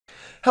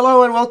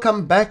Hello and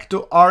welcome back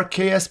to our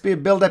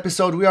KSP build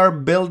episode. We are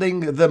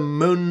building the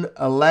moon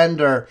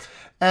lander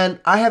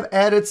and I have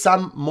added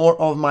some more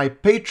of my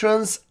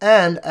patrons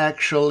and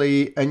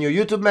actually a new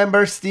YouTube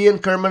member, Stian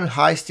Kerman.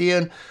 Hi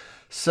Stian.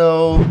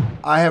 So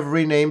I have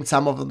renamed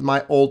some of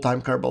my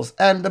all-time Kerbals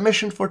and the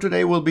mission for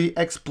today will be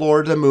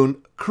explore the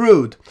moon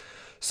crewed.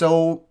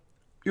 So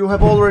you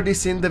have already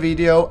seen the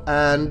video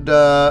and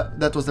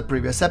that was the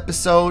previous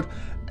episode,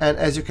 and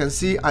as you can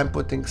see I'm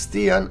putting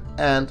Stian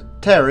and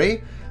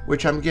Terry,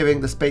 which I'm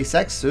giving the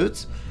SpaceX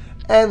suits,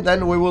 and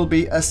then we will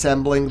be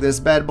assembling this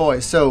bad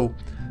boy. So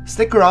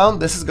stick around,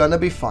 this is gonna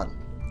be fun.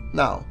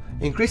 Now,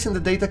 increasing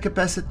the data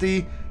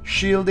capacity,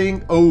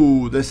 shielding.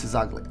 Oh, this is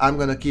ugly. I'm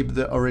gonna keep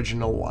the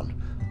original one.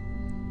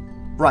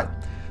 Right,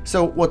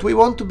 so what we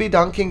want to be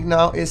dunking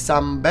now is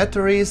some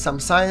batteries,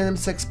 some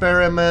science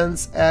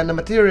experiments, and a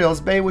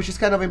materials bay, which is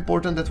kind of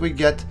important that we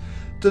get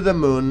to the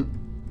moon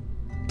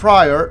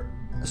prior,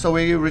 so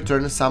we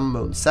return some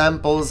moon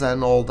samples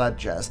and all that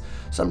jazz.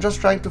 So I'm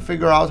just trying to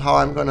figure out how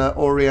I'm gonna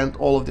orient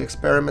all of the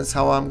experiments,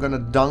 how I'm gonna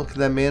dunk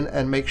them in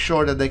and make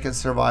sure that they can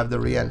survive the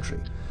re-entry.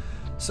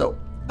 So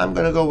I'm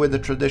gonna go with the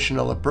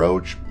traditional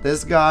approach,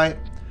 this guy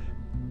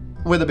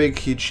with a big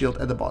heat shield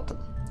at the bottom.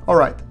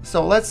 Alright,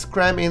 so let's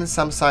cram in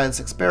some science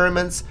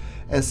experiments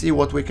and see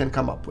what we can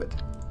come up with.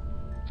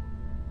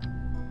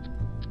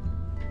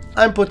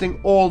 I'm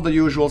putting all the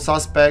usual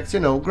suspects, you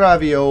know,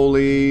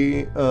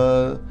 gravioli,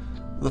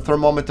 the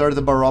thermometer,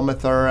 the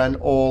barometer, and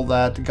all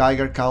that,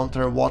 Geiger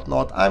counter,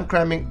 whatnot. I'm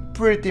cramming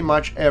pretty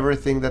much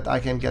everything that I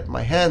can get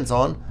my hands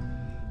on,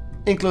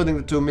 including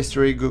the two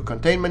mystery goo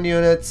containment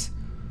units.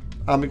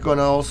 I'm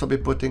gonna also be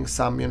putting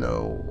some, you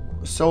know,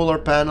 solar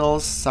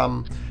panels,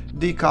 some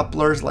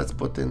decouplers. Let's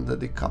put in the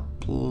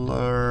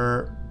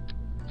decoupler,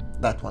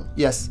 that one.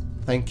 Yes,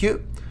 thank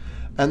you.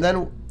 And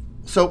then,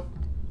 so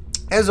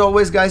as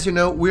always, guys, you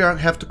know, we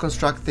have to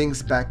construct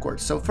things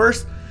backwards. So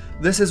first,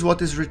 this is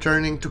what is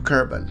returning to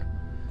Kerbon.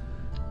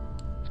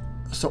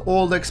 So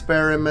all the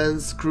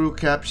experiments, crew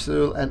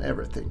capsule and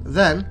everything.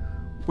 Then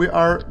we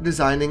are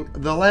designing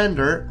the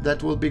lander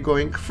that will be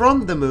going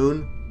from the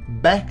moon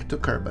back to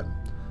Kerbon.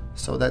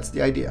 So that's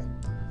the idea.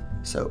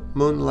 So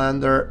Moon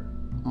Lander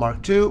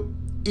Mark II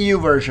EU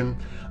version.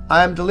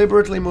 I am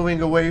deliberately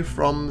moving away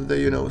from the,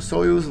 you know,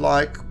 Soyuz,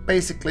 like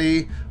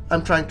basically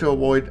I'm trying to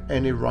avoid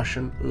any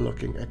Russian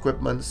looking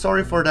equipment.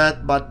 Sorry for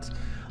that, but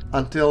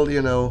until,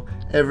 you know,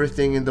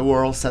 everything in the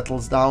world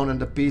settles down and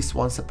the peace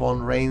once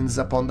upon reigns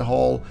upon the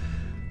whole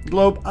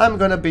globe, I'm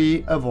gonna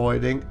be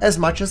avoiding as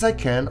much as I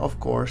can, of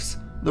course,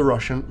 the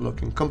Russian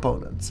looking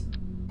components.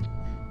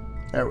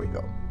 There we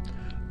go.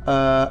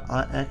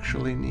 I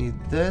actually need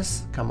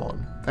this. Come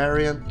on,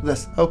 variant,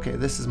 this. Okay,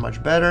 this is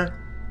much better.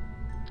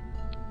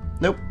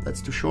 Nope,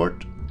 that's too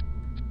short.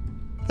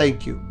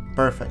 Thank you,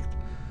 perfect.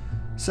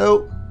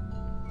 So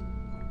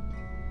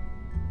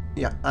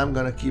yeah, I'm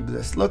gonna keep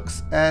this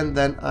looks, and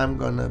then I'm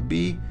gonna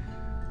be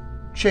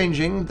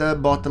changing the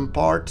bottom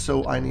part.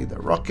 So I need a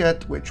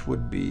rocket, which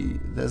would be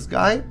this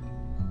guy.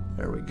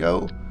 There we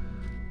go.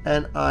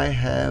 And I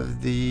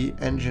have the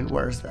engine.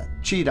 Where's that?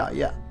 Cheetah.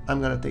 Yeah,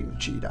 I'm gonna take the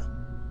Cheetah.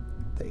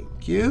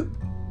 Thank you.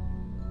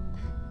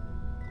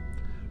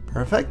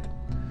 Perfect.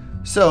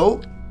 So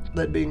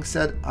that being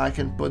said, I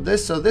can put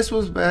this. So this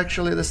was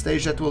actually the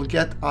stage that will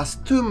get us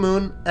to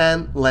moon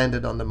and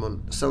landed on the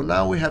moon. So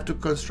now we have to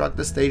construct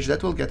the stage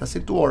that will get us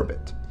into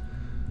orbit.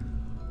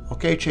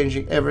 Okay,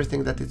 changing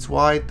everything that it's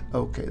white.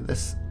 Okay,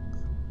 this.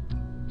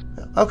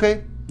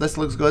 Okay, this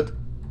looks good.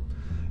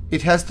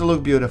 It has to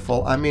look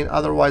beautiful. I mean,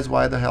 otherwise,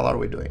 why the hell are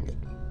we doing it?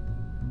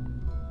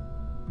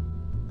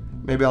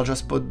 Maybe I'll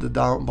just put the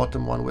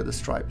bottom one with the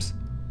stripes.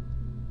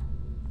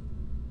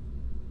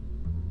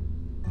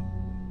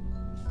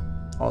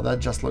 Oh, that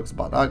just looks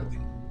but ugly.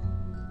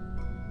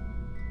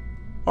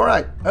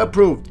 Alright,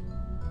 approved.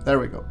 There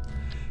we go.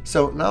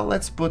 So now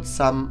let's put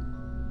some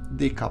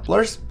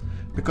decouplers,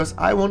 because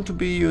I want to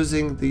be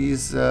using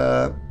these,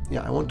 I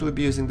want to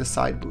be using the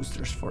side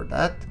boosters for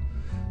that.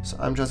 So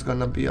I'm just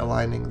gonna be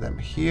aligning them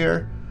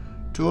here.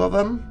 2 of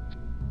them.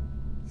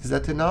 Is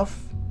that enough?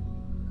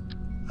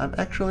 I'm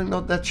actually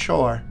not that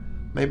sure.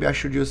 Maybe I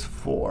should use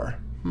 4.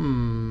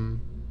 I'm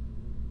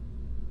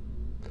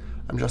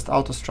just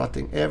auto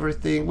strutting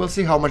everything. We'll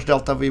see how much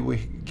delta V we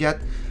get.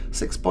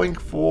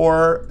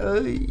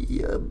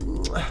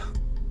 6.4.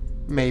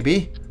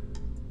 Maybe.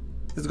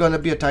 It's gonna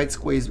be a tight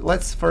squeeze.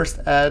 Let's first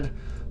add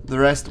the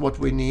rest what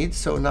we need.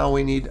 So now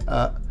we need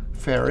a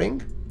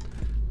fairing.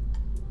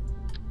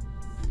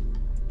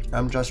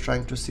 I'm just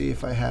trying to see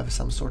if I have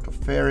some sort of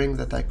fairing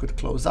that I could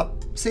close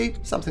up. See,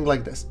 something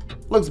like this.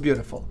 Looks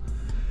beautiful.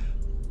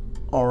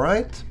 All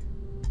right,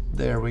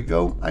 there we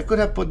go. I could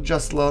have put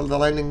just the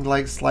landing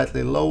legs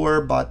slightly lower,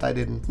 but I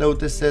didn't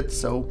notice it.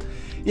 So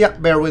yeah,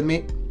 bear with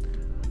me.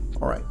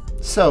 All right,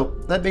 so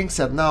that being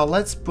said, now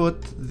let's put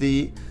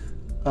the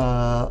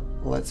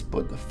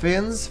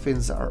fins.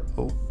 Fins are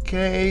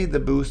okay. The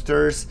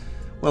boosters,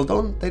 well,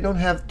 they don't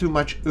have too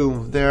much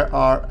oomph. They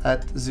are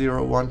at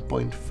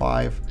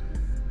 1.5.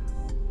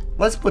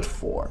 Let's put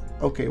 4.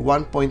 Okay,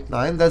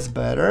 1.9, that's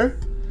better.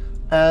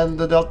 and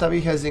the delta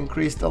V has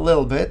increased a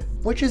little bit,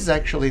 which is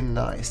actually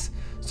nice.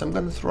 So I'm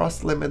going to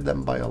thrust limit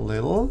them by a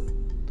little,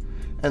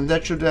 and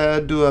that should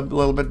do a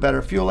little bit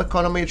better fuel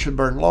economy. It should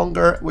burn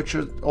longer, which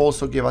should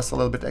also give us a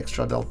little bit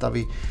extra delta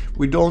V.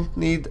 We don't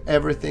need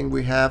everything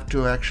we have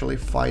to actually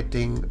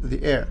fighting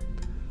the air.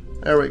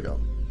 There we go.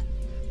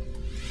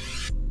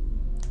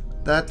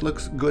 That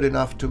looks good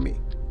enough to me.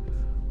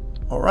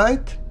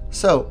 Alright,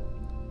 so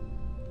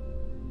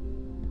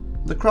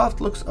the craft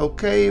looks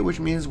okay, which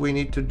means we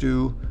need to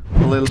do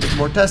a little bit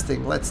more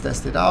testing. Let's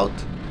test it out.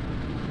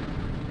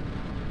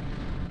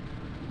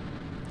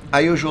 I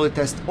usually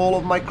test all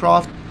of my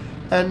craft,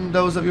 and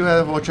those of you who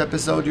have watched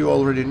episode, you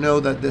already know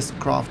that this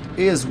craft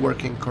is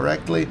working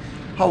correctly.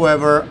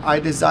 However, I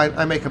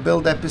make a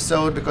build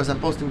episode because I'm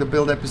posting the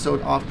build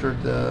episode after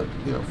the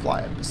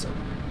fly episode.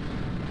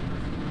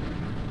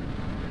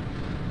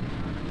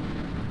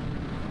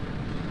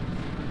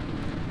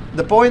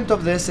 The point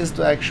of this is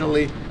to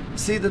actually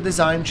see the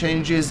design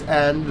changes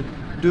and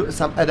do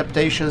some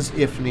adaptations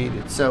if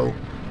needed. So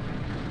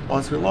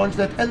once we launch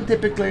that, and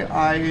typically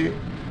I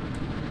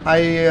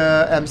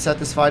am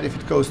satisfied if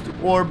it goes to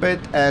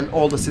orbit and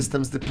all the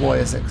systems deploy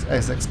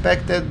as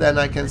expected, then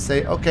I can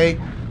say, okay,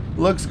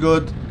 looks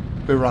good,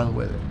 we run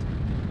with it.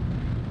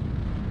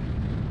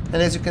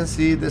 And as you can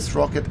see, this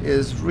rocket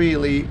is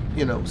really,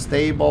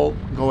 stable,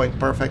 going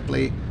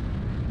perfectly,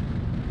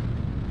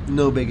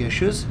 no big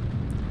issues.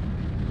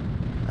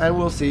 And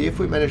we'll see if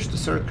we manage to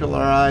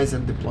circularize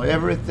and deploy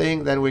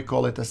everything, then we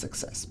call it a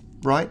success,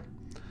 right?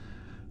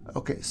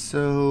 Okay,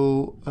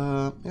 so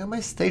my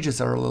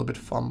stages are a little bit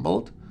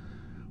fumbled.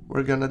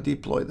 We're gonna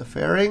deploy the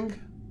fairing.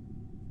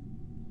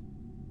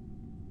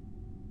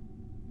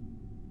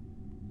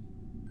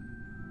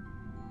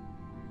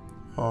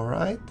 All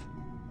right.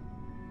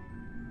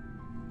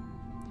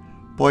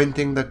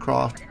 Pointing the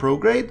craft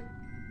prograde.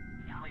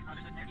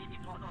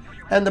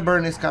 And the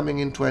burn is coming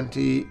in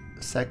 20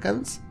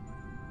 seconds.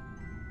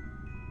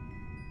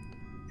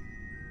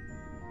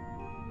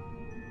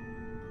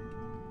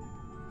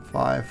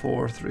 5,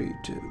 4, 3,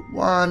 2,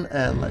 1,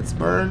 and let's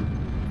burn.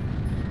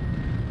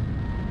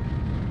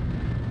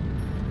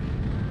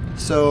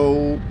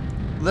 So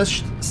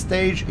this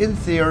stage in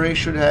theory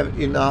should have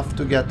enough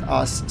to get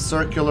us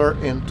circular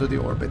into the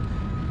orbit,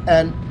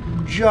 and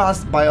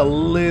just by a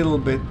little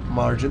bit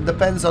margin,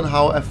 depends on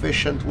how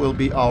efficient will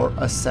be our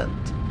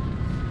ascent.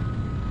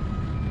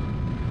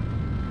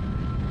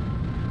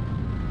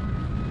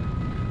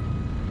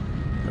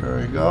 There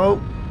we go.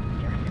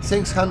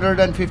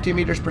 650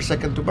 meters per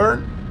second to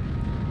burn.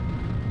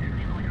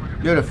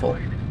 Beautiful.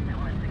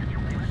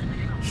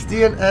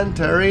 Stian and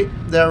Terry,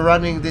 they're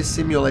running this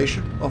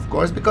simulation, of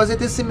course, because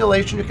it is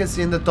simulation. You can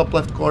see in the top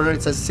left corner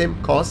it says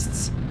sim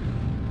costs.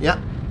 Yeah.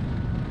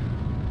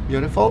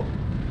 Beautiful.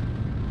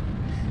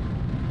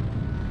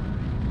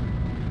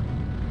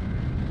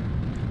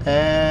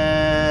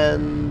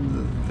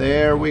 And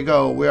there we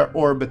go. We are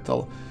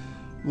orbital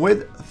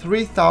with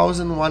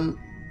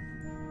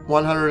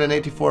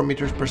 3,184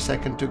 meters per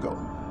second to go.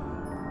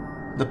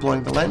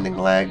 Deploying the landing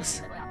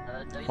legs.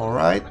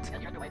 Alright.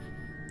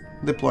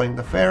 Deploying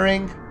the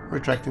fairing,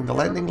 retracting the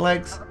landing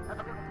legs,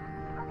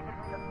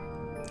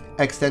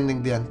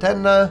 extending the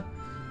antenna,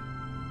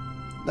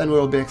 then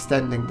we'll be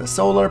extending the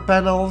solar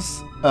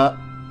panels.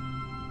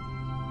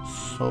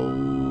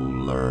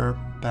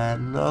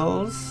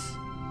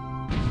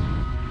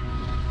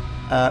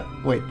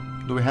 Wait,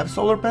 do we have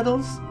solar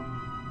panels?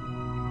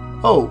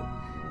 Oh.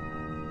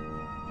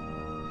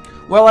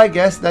 Well, I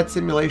guess that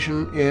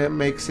simulation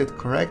makes it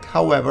correct.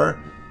 However,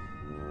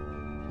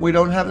 we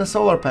don't have the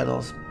solar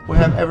panels. We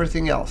have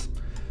everything else.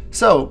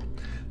 So,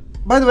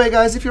 by the way,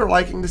 guys, if you're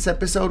liking this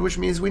episode, which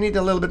means we need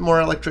a little bit more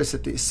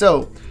electricity,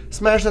 so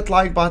smash that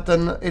like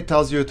button. It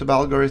tells YouTube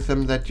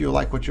algorithm that you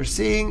like what you're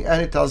seeing,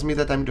 and it tells me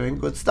that I'm doing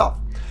good stuff.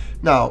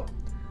 Now,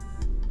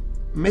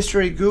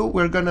 Mystery Goo,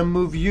 we're gonna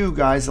move you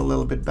guys a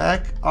little bit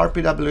back.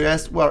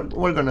 RPWS, well,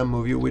 we're gonna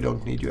move you. We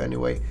don't need you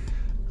anyway.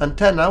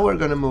 Antenna, we're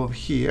gonna move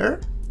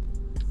here.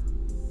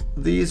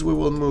 These we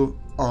will move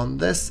on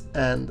this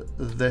and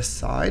this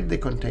side, the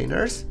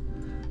containers.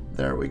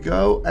 There we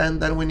go.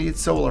 And then we need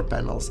solar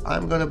panels.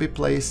 I'm gonna be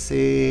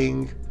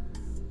placing,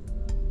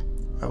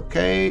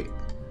 okay,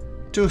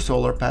 2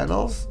 solar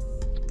panels.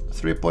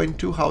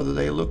 3.2, how do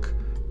they look?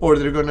 Or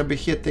they're gonna be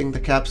hitting the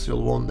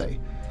capsule, won't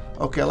they?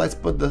 Okay, let's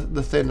put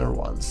the thinner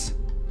ones.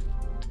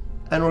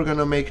 And we're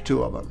gonna make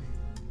 2 of them.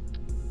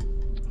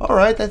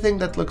 Alright, I think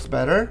that looks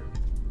better.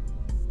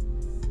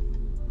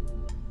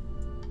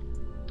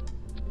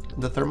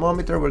 The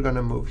thermometer we're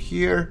gonna move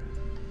here.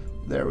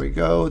 There we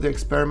go. The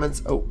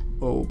experiments, oh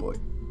boy.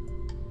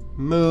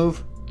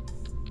 Move.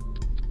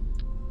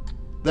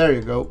 There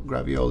you go.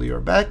 Gravioli,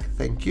 you're back.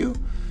 Thank you.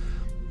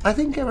 I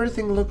think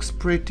everything looks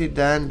pretty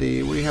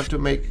dandy. We have to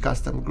make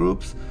custom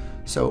groups.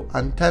 So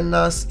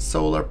antennas,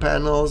 solar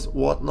panels,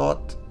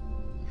 whatnot.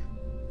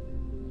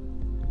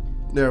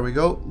 There we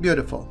go.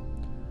 Beautiful.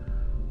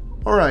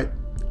 Alright.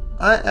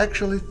 I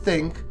actually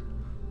think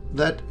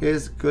that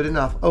is good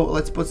enough. Oh,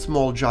 let's put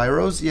small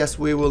gyros. Yes,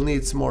 we will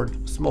need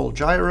small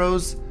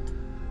gyros.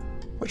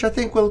 which I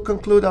think will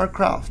conclude our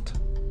craft.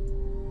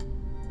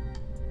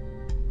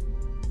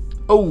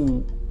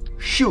 Oh,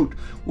 shoot,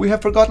 we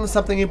have forgotten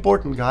something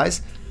important,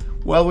 guys.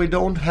 Well, we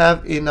don't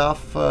have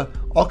enough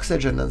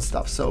oxygen and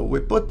stuff, so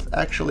we put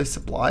actually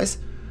supplies,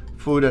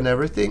 food and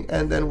everything,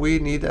 and then we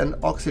need an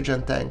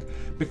oxygen tank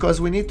because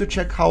we need to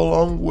check how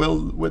long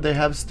will they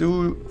have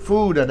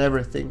food and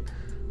everything.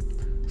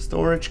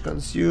 Storage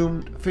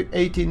consumed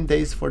 18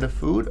 days for the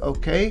food.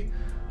 Okay,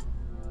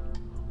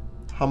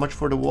 how much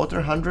for the water?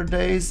 100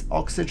 days.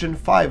 Oxygen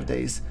 5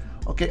 days.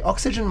 Okay,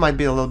 oxygen might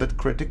be a little bit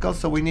critical,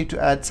 so we need to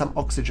add some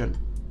oxygen.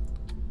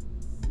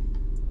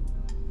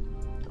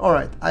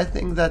 Alright, I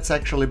think that's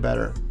actually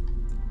better.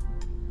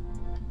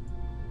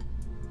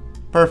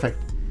 Perfect.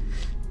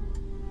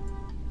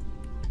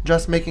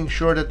 Just making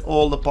sure that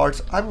all the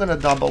parts, I'm gonna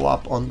double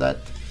up on that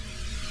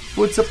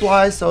food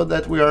supply so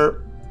that we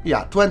are,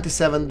 yeah,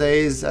 27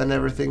 days and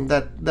everything.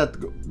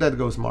 That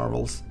goes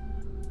marvels.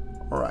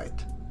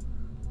 Alright.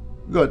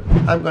 Good.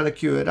 I'm gonna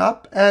queue it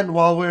up, and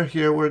while we're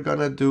here, we're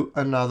gonna do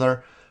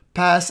another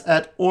pass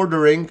at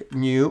ordering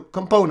new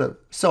component.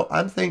 So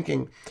I'm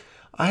thinking,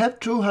 I have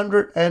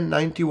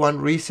 291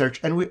 research,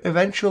 and we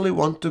eventually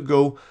want to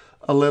go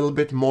a little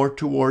bit more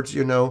towards,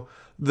 you know,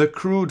 the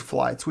crewed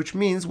flights, which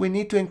means we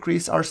need to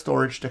increase our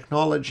storage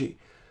technology.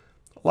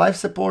 Life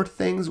support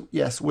things,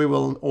 yes, we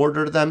will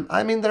order them.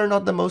 I mean, they're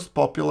not the most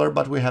popular,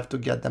 but we have to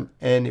get them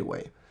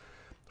anyway.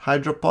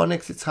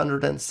 Hydroponics, it's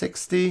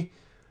 160.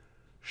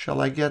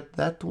 Shall I get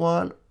that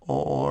one,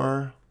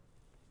 or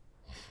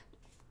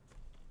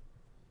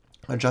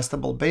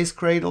adjustable base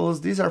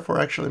cradles? These are for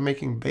actually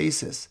making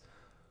bases.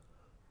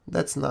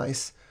 That's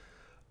nice.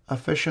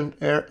 Efficient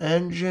air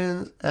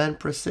engines and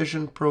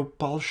precision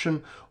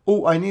propulsion.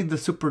 Oh, I need the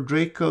Super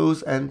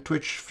Dracos and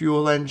Twitch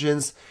fuel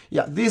engines.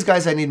 Yeah, these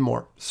guys I need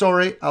more.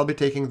 Sorry, I'll be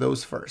taking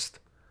those first.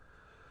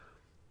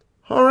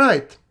 All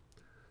right.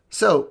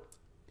 So,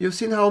 you've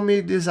seen how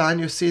we design,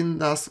 you've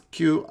seen us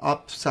queue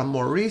up some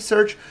more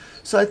research.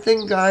 So I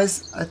think,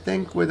 guys,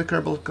 with the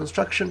Kerbal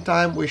construction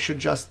time, we should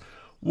just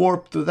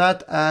warp to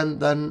that,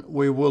 and then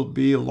we will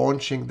be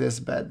launching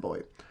this bad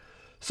boy.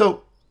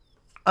 So,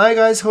 I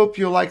guys hope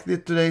you liked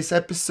today's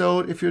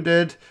episode. If you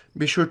did,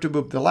 be sure to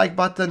boop the like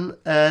button,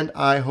 and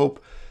I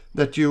hope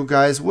that you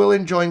guys will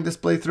enjoy this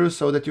playthrough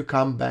so that you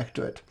come back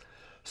to it.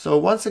 So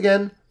once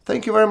again,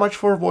 thank you very much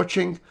for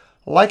watching.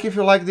 Like if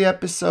you liked the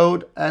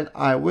episode, and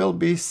I will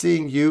be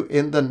seeing you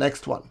in the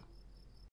next one.